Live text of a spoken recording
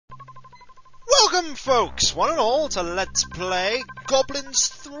Welcome, folks, one and all, to Let's Play Goblins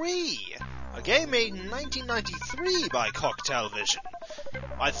 3, a game made in 1993 by Cocktail Vision.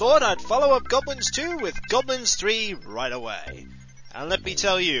 I thought I'd follow up Goblins 2 with Goblins 3 right away. And let me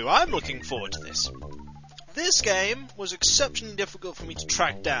tell you, I'm looking forward to this. This game was exceptionally difficult for me to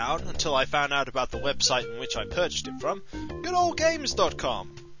track down until I found out about the website in which I purchased it from,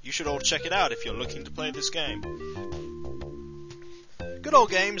 goodoldgames.com. You should all check it out if you're looking to play this game. Good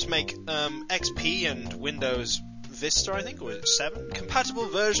Old Games make XP and Windows Vista, I think, or was it 7? Compatible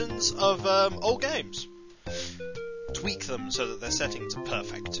versions of old games. Tweak them so that their settings are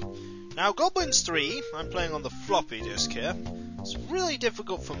perfect. Now, Goblins 3, I'm playing on the floppy disk here. It's really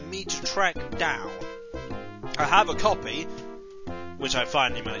difficult for me to track down. I have a copy, which I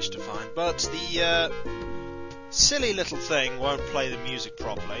finally managed to find, but the silly little thing won't play the music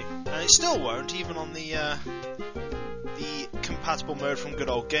properly, and it still won't, even on the compatible mode from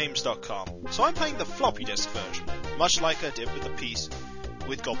goodoldgames.com. So I'm playing the floppy disk version, much like I did with the piece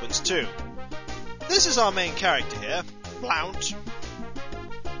with Goblins 2. This is our main character here, Blount,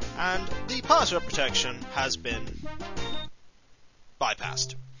 and the password protection has been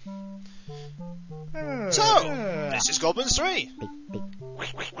bypassed. So, this is Goblins 3.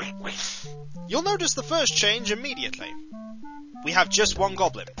 You'll notice the first change immediately. We have just one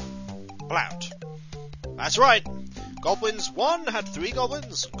goblin, Blount. That's right. Goblins 1 had 3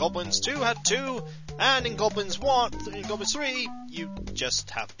 goblins, Goblins 2 had 2, and in Goblins 3, you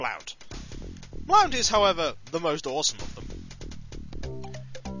just have Blount. Blount is, however, the most awesome of them.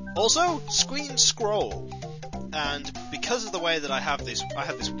 Also, screen scroll. And because of the way that I have this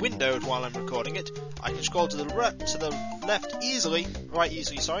windowed while I'm recording it, I can scroll to the left easily, right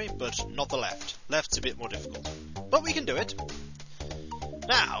easily, sorry, but not the left. Left's a bit more difficult. But we can do it.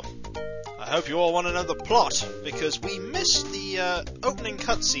 Now, I hope you all want to know the plot, because we missed the opening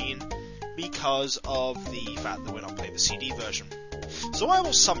cutscene because of the fact that we're not playing the CD version. So I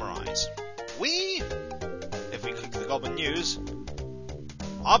will summarise. We, if we click the Goblin News,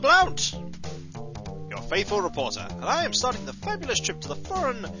 are Blount, your faithful reporter, and I am starting the fabulous trip to the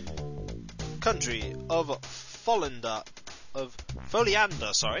foreign country of Foliander.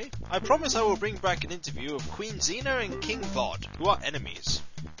 I promise I will bring back an interview of Queen Xena and King Vod, who are enemies.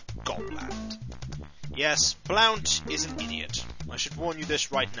 Gobland. Yes, Blount is an idiot. I should warn you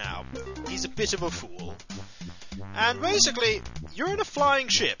this right now. He's a bit of a fool. And basically, you're in a flying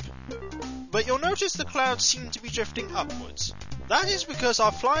ship, but you'll notice the clouds seem to be drifting upwards. That is because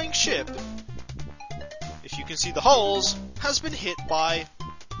our flying ship, if you can see the holes, has been hit by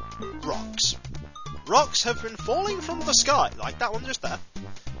rocks. Rocks have been falling from the sky, like that one just there.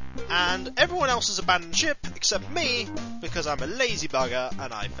 And everyone else has abandoned ship, except me, because I'm a lazy bugger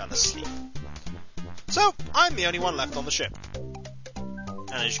and I fell asleep. So, I'm the only one left on the ship.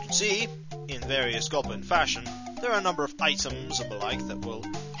 And as you can see, in various goblin fashion, there are a number of items and the like that will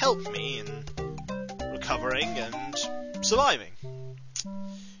help me in recovering and surviving.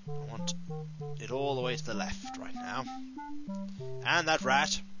 I want it all the way to the left right now. And that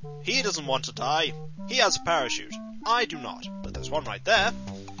rat, he doesn't want to die. He has a parachute. I do not, but there's one right there.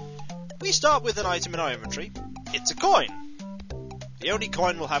 We start with an item in our inventory. It's a coin. The only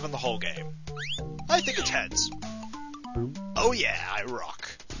coin we'll have in the whole game. I think it's heads. Oh yeah, I rock.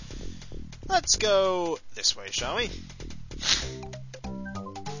 Let's go this way, shall we?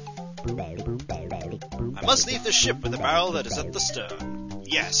 I must leave the ship with the barrel that is at the stern.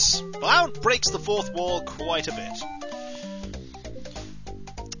 Yes, Blount breaks the fourth wall quite a bit.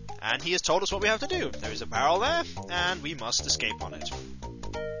 And he has told us what we have to do. There is a barrel there, and we must escape on it.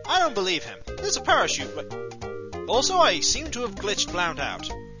 I don't believe him. There's a parachute, but... Also, I seem to have glitched Blount out.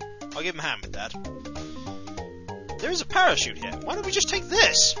 I'll give him a hand with that. There is a parachute here. Why don't we just take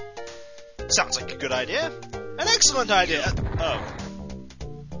this? Sounds like a good idea. An excellent idea. Oh.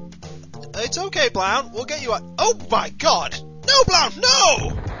 It's okay, Blount. We'll get you out. Oh my god! No, Blount,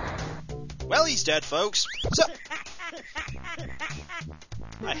 no! Well, he's dead, folks. So...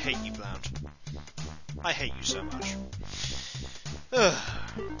 I hate you, Blount. I hate you so much.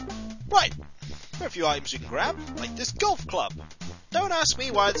 Right, there are a few items you can grab, like this golf club. Don't ask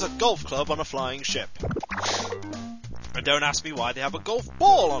me why there's a golf club on a flying ship. And don't ask me why they have a golf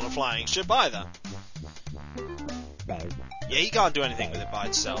ball on a flying ship either. Yeah, you can't do anything with it by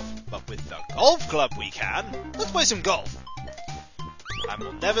itself, but with the golf club we can. Let's play some golf. And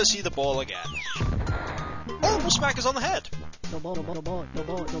we'll never see the ball again. Oh, we'll smack us on the head. No more, no more, no more, no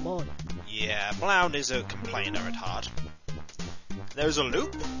more, no more. Yeah, Blount is a complainer at heart. There's a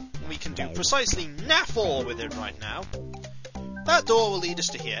loop. We can do precisely naff all with it right now. That door will lead us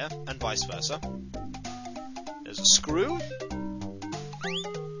to here, and vice versa. There's a screw.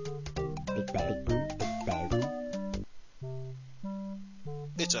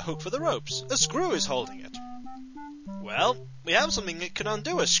 It's a hook for the ropes. A screw is holding it. Well, we have something that can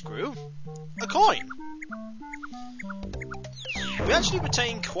undo a screw. A coin. We actually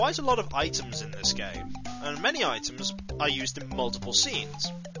retain quite a lot of items in this game, and many items are used in multiple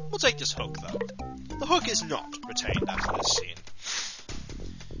scenes. We'll take this hook, though. The hook is not retained after this scene.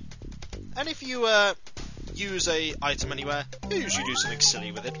 And if you use a item anywhere, you usually do something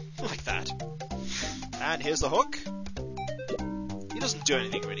silly with it, like that. And here's the hook. He doesn't do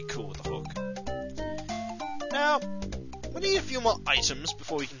anything really cool with the hook. Now, we need a few more items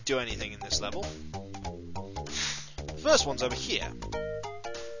before we can do anything in this level. The first one's over here,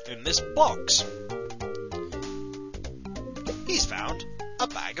 in this box. He's found a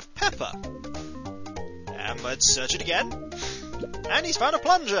bag of pepper. And let's search it again. And he's found a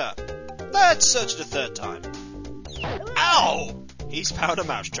plunger. Let's search it a third time. Ow! He's found a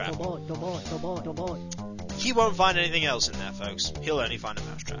mousetrap. He won't find anything else in there, folks. He'll only find a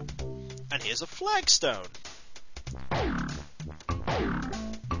mousetrap. And here's a flagstone.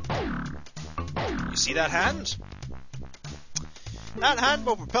 You see that hand? That hand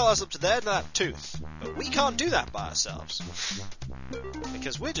will propel us up to there to that tooth. But we can't do that by ourselves.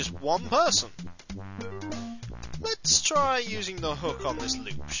 Because we're just one person. Let's try using the hook on this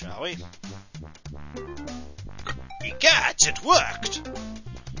loop, shall we? Egad, it worked!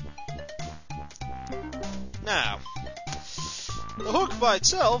 Now, the hook by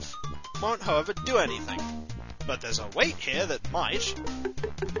itself won't, however, do anything. But there's a weight here that might.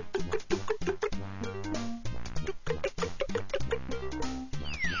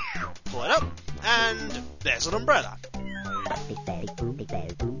 Pull it up, and there's an umbrella.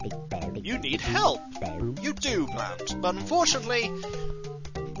 You need help. You do, Blount, but unfortunately,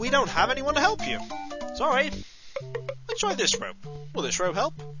 we don't have anyone to help you. Sorry. Let's try this rope. Will this rope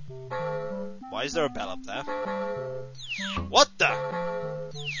help? Why is there a bell up there? What the?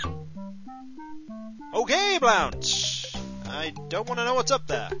 Okay, Blount. I don't want to know what's up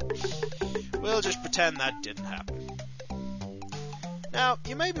there. We'll just pretend that didn't happen. Now,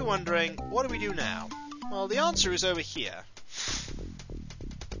 you may be wondering, what do we do now? Well, the answer is over here.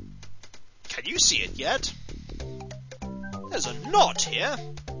 Can you see it yet? There's a knot here.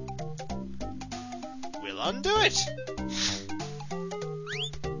 We'll undo it.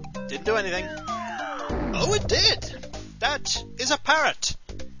 Didn't do anything. Oh, it did! That is a parrot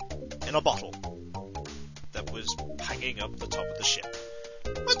in a bottle that was hanging up the top of the ship.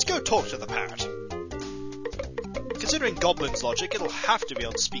 Let's go talk to the parrot. Considering Goblins' logic, it'll have to be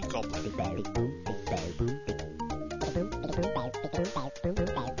able to speak Goblin.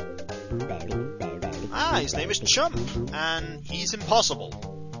 Ah, his name is Chump, and he's impossible.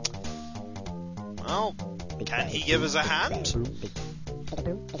 Well, can he give us a hand?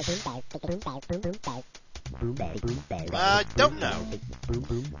 I don't know.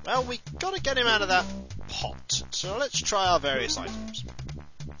 Well, we gotta get him out of that pot, so let's try our various items.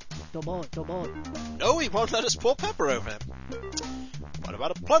 No, he won't let us pour pepper over him. What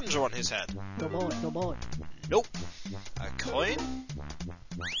about a plunger on his head? Nope. A coin?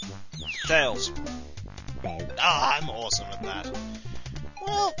 Tails. Ah, I'm awesome at that.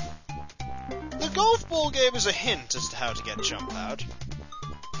 Well, the golf ball gave us a hint as to how to get Chump out.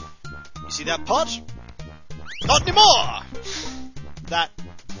 You see that pot? Not anymore! That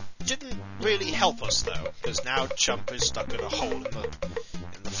didn't really help us, though, because now Chump is stuck in a hole in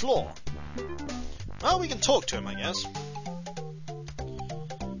the floor. Well, we can talk to him, I guess.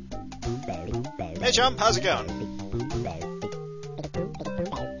 Hey, Chump, how's it going?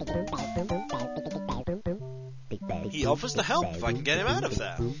 He offers to help if I can get him out of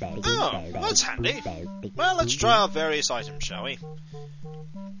there. Oh, that's handy. Well, let's try our various items, shall we?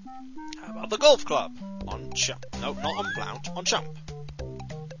 How about the golf club? On Chump. No, not on Blount. On Chump.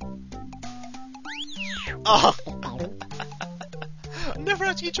 Oh! I've never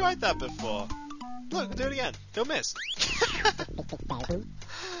actually tried that before. Look, do it again. He'll miss.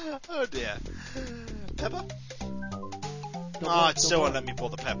 Oh dear. Pepper? Oh, it still won't let me pour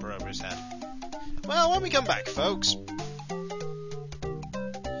the pepper over his head. Well, when we come back, folks,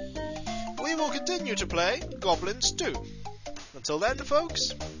 we will continue to play Goblins 2. Until then,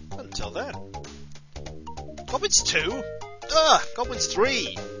 folks, until then. Goblins 2? Ugh, Goblins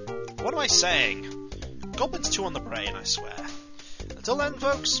 3. What am I saying? Goblins 2 on the brain, I swear. Until then,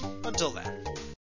 folks, until then.